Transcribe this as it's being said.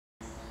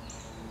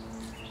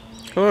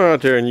Hello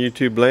out there in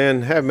YouTube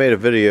land. Haven't made a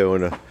video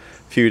in a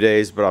few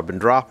days, but I've been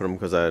dropping them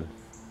because I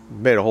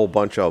made a whole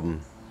bunch of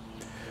them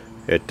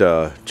at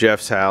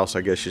Jeff's house. I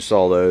guess you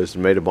saw those,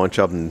 and made a bunch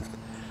of them.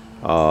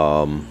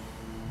 I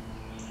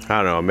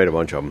don't know, I made a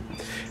bunch of them.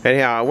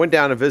 Anyhow, I went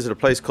down to visit a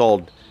place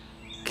called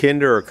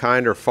Kinder or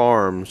Kinder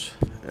Farms,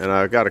 and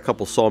I got a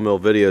couple Sawmill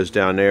videos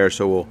down there,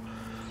 so we'll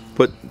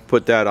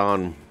put that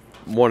on,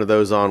 one of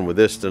those on with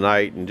this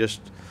tonight, and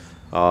just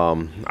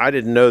I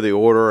didn't know the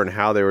order and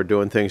how they were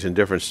doing things and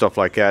different stuff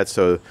like that,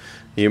 so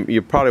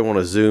you probably want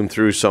to zoom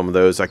through some of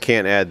those. I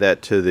can't add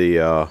that to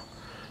the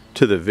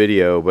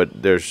video,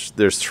 but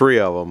there's three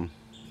of them,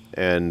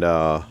 and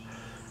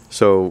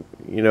so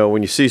you know,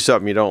 when you see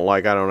something you don't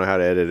like, I don't know how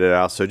to edit it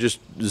out, so just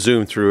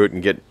zoom through it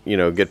and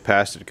get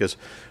past it, because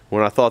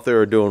when I thought they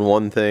were doing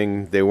one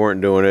thing, they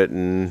weren't doing it,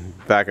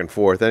 and back and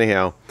forth.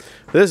 Anyhow,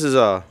 this is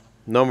a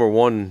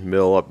 #1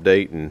 mill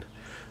update, and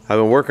I've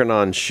been working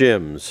on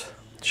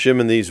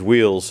shimming these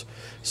wheels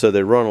so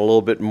they run a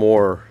little bit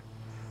more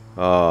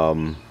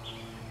as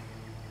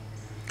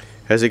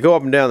they go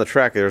up and down the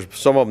track. There's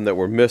some of them that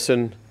were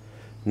missing,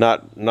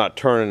 not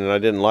turning, and I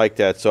didn't like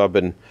that, so I've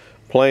been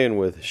playing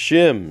with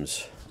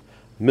shims,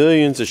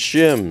 millions of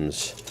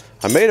shims.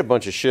 I made a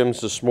bunch of shims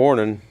this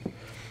morning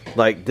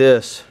like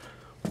this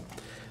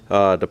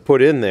to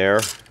put in there.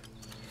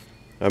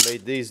 I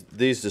made these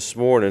this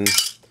morning.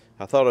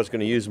 I thought I was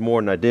going to use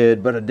more than I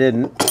did, but I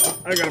didn't.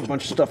 I got a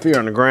bunch of stuff here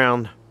on the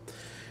ground.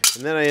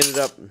 And then I ended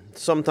up,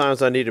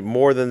 sometimes I needed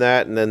more than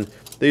that, and then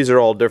these are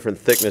all different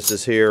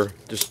thicknesses here.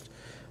 Just,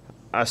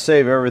 I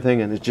save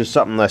everything, and it's just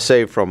something I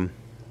saved from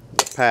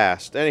the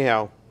past.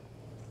 Anyhow,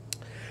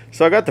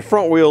 so I got the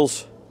front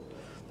wheels,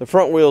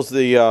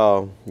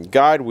 the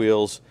guide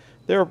wheels,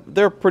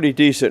 they're pretty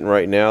decent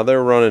right now.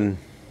 They're running,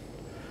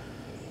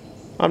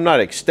 I'm not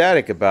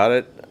ecstatic about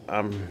it.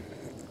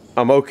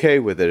 I'm okay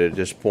with it at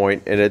this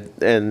point,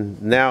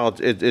 and now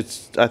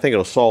it's I think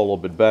it'll saw a little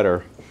bit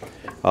better.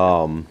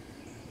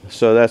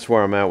 So that's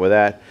where I'm at with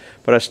that.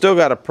 But I still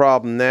got a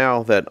problem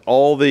now that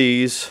all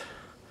these,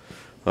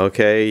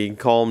 okay, you can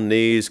call them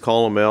knees,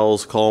 call them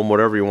L's, call them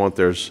whatever you want,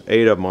 there's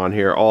 8 of them on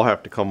here, all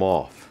have to come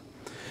off.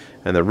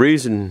 And the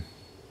reason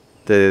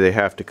that they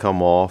have to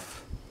come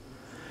off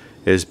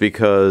is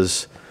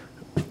because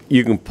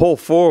you can pull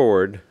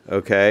forward,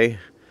 okay,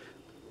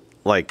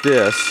 like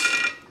this,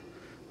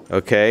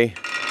 okay,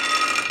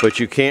 but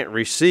you can't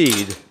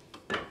recede.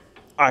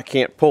 I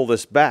can't pull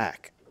this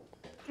back.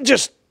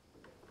 Just,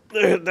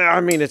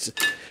 I mean,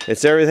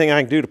 it's everything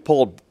I can do to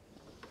pull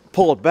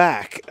it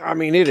back. I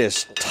mean, it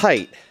is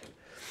tight,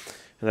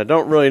 and I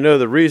don't really know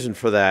the reason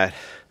for that,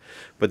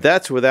 but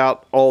that's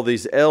without all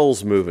these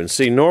L's moving.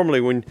 See, normally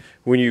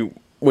when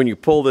you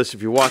pull this,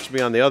 if you watch me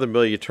on the other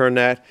mill, you turn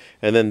that,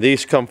 and then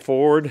these come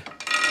forward.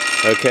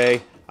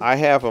 Okay, I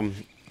have them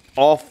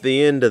off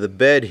the end of the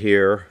bed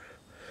here,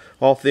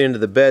 off the end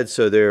of the bed,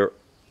 so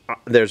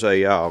there's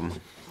a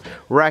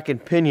rack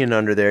and pinion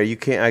under there. You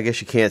can't, I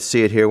guess you can't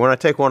see it here. When I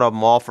take one of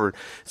them off, or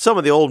some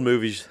of the old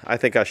movies, I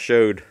think I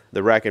showed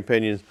the rack and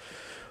pinions.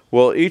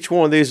 Well, each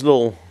one of these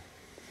little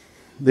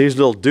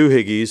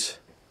doohickeys,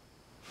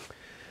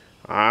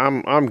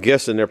 I'm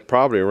guessing they're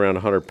probably around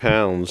 100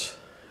 pounds.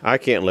 I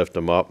can't lift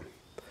them up,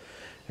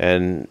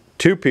 and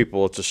 2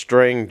 people, it's a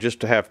strain just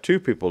to have 2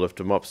 people lift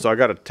them up. So I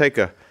got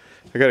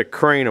to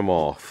crane them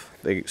off.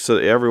 So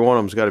every one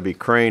of them's got to be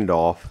craned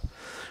off.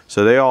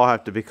 So they all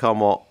have to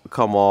come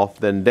off.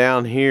 Then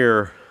down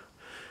here,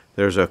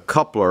 there's a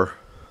coupler.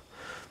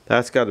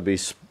 That's got to be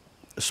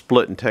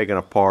split and taken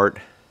apart.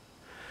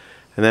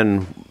 And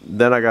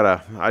then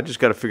I just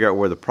gotta figure out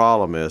where the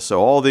problem is.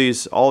 So all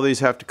these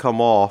have to come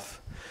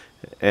off,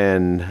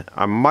 and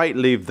I might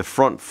leave the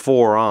front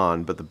 4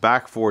 on, but the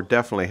back 4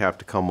 definitely have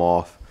to come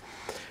off.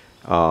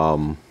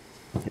 And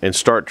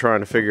start trying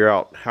to figure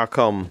out how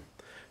come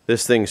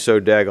this thing's so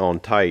daggone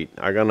tight.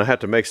 I'm gonna have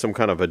to make some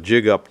kind of a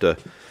jig up to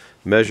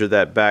measure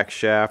that back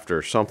shaft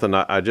or something.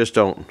 I just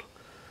don't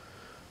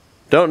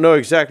know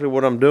exactly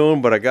what I'm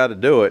doing, but I got to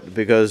do it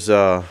because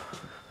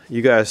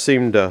you guys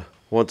seem to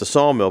want the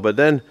sawmill. But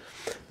then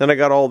I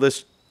got all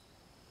this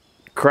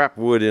crap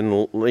wood in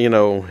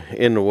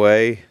the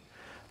way.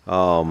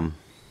 Now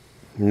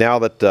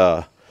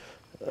that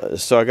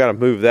so I got to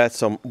move that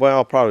some. Well,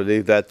 I'll probably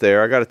leave that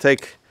there. I got to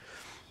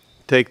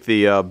take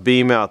the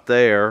beam out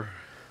there.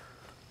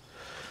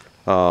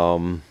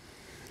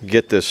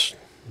 Get this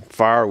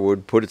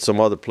firewood, put it some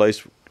other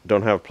place.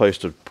 Don't have a place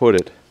to put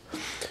it,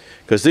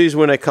 because these,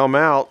 when they come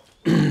out,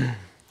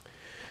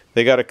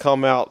 they got to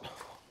come out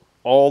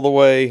all the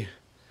way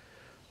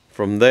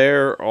from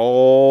there,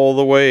 all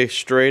the way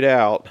straight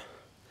out,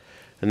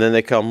 and then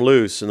they come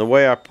loose. And the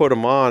way I put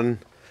them on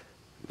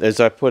is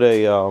I put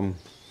a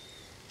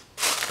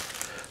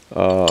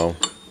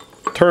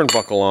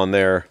turnbuckle on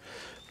there,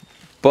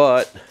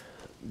 but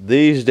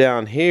these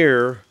down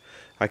here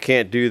I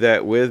can't do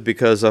that with,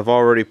 because I've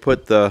already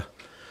put the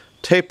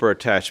taper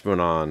attachment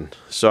on.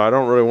 So I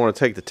don't really want to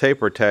take the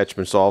taper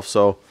attachments off,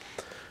 so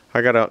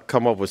I gotta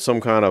come up with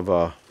some kind of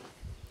a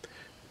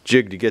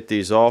jig to get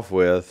these off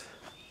with,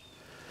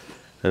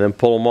 and then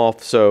pull them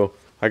off. So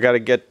I got to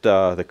get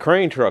the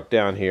crane truck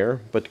down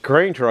here, but the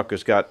crane truck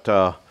has got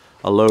a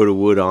load of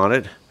wood on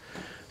it.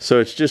 So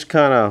it's just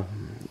kind of,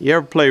 you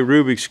ever play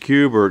Rubik's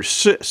Cube or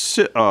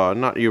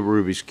not your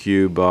Rubik's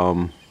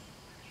Cube,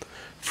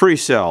 free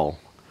cell.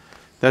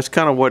 That's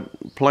kind of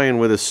what playing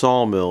with a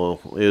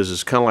sawmill is.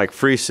 It's kind of like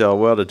free cell.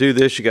 Well, to do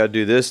this, you got to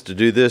do this, to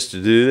do this,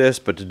 to do this,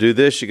 but to do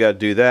this, you got to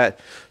do that.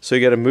 So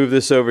you got to move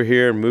this over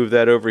here and move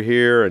that over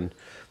here, and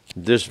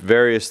just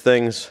various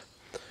things.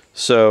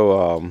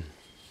 So,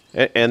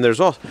 and there's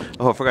also,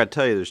 oh, I forgot to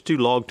tell you, there's 2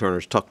 log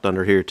turners tucked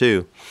under here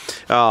too.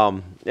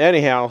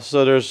 Anyhow,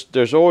 so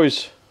there's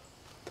always,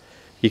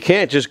 you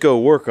can't just go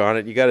work on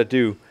it. You got to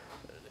do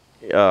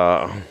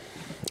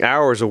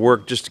hours of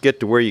work just to get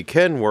to where you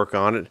can work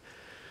on it.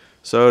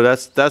 So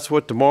that's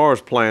what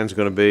tomorrow's plan is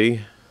going to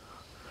be.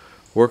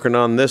 Working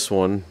on this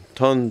one.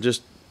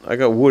 I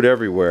got wood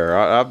everywhere.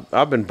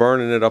 I've been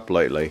burning it up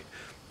lately.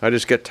 I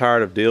just get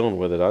tired of dealing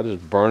with it. I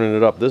just burning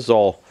it up. This is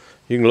all,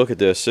 you can look at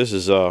this. This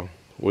is,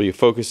 will you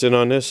focus in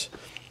on this?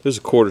 This is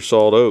a quarter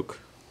sawed oak.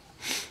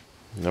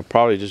 And I'll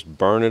probably just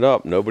burn it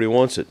up. Nobody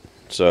wants it.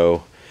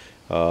 So,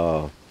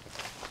 I'll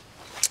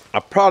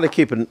probably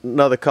keep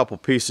another couple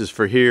pieces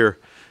for here,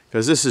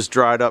 because this is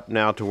dried up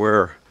now to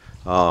where,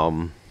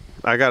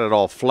 I got it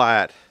all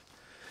flat,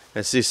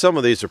 and see, some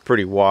of these are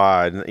pretty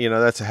wide. You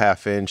know, that's a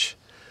 1/2 inch,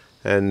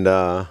 and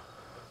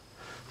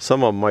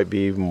some of them might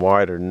be even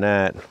wider than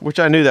that. Which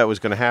I knew that was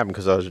going to happen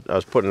because I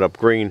was putting it up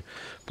green,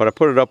 but I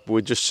put it up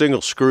with just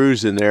single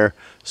screws in there,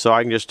 so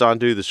I can just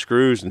undo the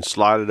screws and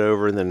slide it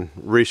over, and then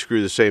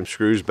re-screw the same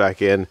screws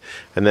back in,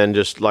 and then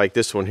just like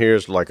this one here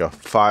is like a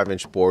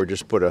 5-inch board.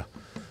 Just put a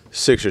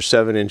 6 or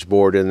 7-inch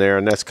board in there,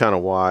 and that's kind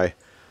of why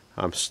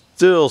I'm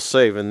still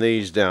saving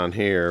these down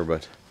here,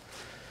 but.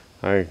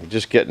 I'm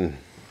just getting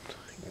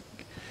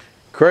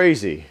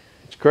crazy.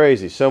 It's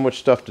crazy. So much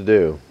stuff to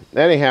do.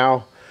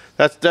 Anyhow,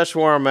 that's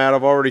where I'm at.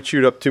 I've already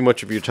chewed up too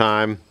much of your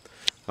time.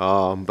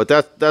 But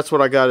that's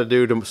what I got to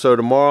do. So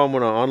tomorrow I'm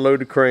going to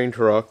unload the crane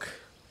truck,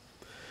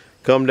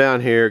 come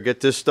down here,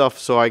 get this stuff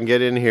so I can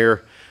get in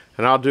here,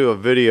 and I'll do a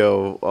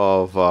video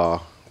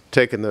of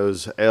taking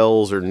those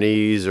L's or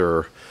knees,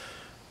 or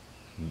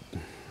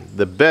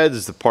the bed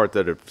is the part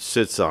that it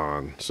sits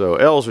on. So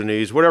L's or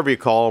knees, whatever you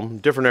call them.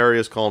 Different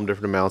areas call them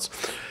different amounts.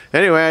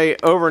 Anyway,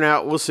 over and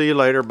out. We'll see you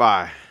later.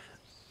 Bye.